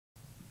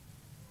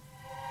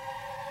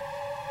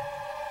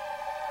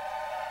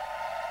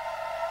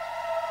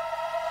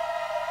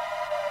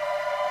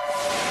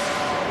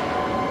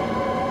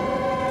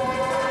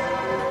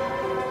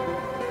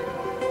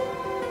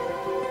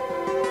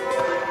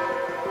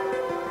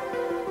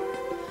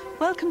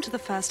Welcome to the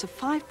first of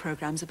 5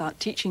 programmes about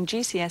teaching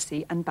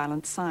GCSE and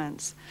balanced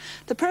science.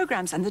 The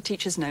programmes and the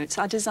teacher's notes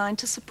are designed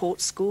to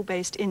support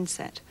school-based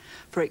INSET.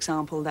 For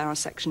example, there are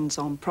sections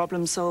on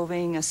problem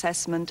solving,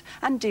 assessment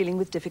and dealing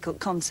with difficult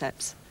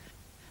concepts.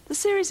 The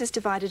series is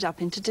divided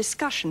up into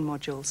discussion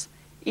modules.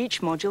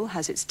 Each module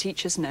has its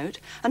teacher's note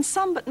and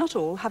some but not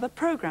all have a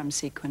programme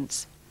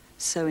sequence.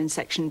 So in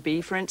section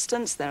B, for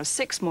instance, there are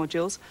 6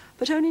 modules,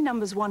 but only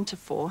numbers 1 to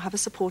 4 have a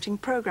supporting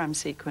programme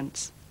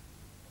sequence.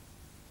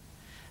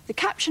 The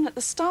caption at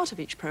the start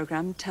of each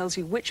programme tells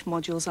you which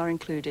modules are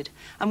included,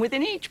 and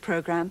within each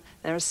programme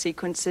there are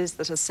sequences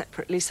that are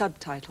separately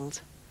subtitled.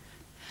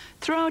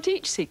 Throughout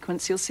each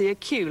sequence you'll see a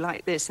cue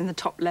like this in the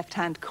top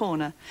left-hand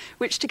corner,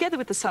 which together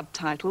with the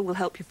subtitle will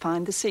help you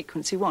find the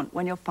sequence you want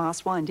when you're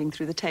fast winding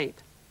through the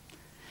tape.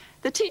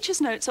 The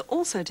teacher's notes are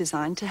also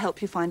designed to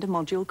help you find a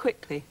module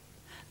quickly.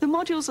 The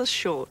modules are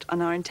short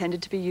and are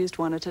intended to be used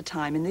one at a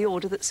time in the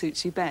order that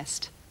suits you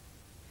best.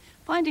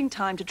 Finding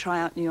time to try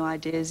out new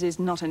ideas is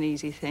not an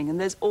easy thing, and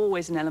there's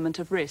always an element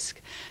of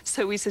risk,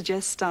 so we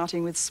suggest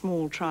starting with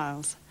small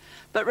trials.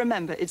 But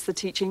remember, it's the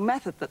teaching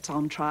method that's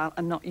on trial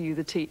and not you,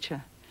 the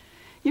teacher.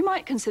 You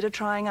might consider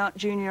trying out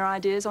junior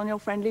ideas on your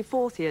friendly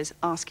 4th years,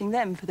 asking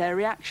them for their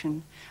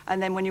reaction,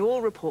 and then when you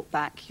all report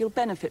back, you'll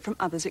benefit from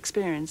others'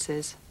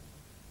 experiences.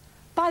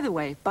 By the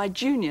way, by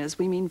juniors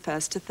we mean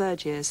 1st to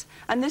 3rd years,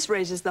 and this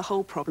raises the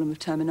whole problem of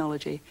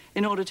terminology.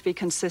 In order to be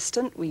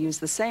consistent, we use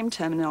the same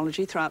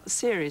terminology throughout the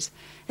series.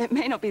 It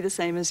may not be the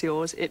same as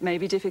yours, it may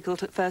be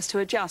difficult at first to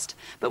adjust,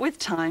 but with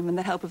time and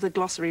the help of the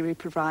glossary we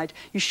provide,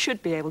 you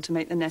should be able to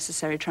make the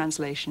necessary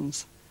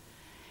translations.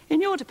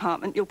 In your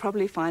department, you'll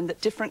probably find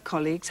that different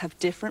colleagues have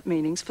different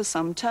meanings for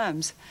some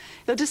terms.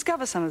 You'll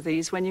discover some of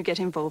these when you get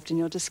involved in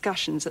your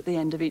discussions at the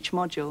end of each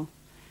module.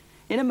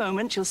 In a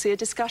moment, you'll see a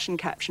discussion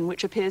caption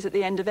which appears at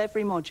the end of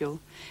every module.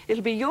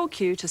 It'll be your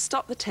cue to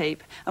stop the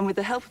tape and, with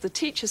the help of the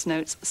teacher's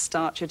notes,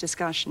 start your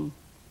discussion.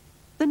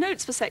 The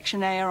notes for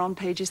Section A are on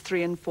pages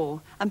 3 and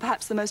 4, and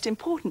perhaps the most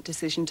important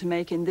decision to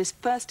make in this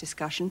first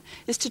discussion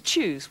is to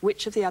choose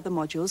which of the other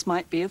modules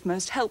might be of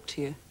most help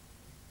to you.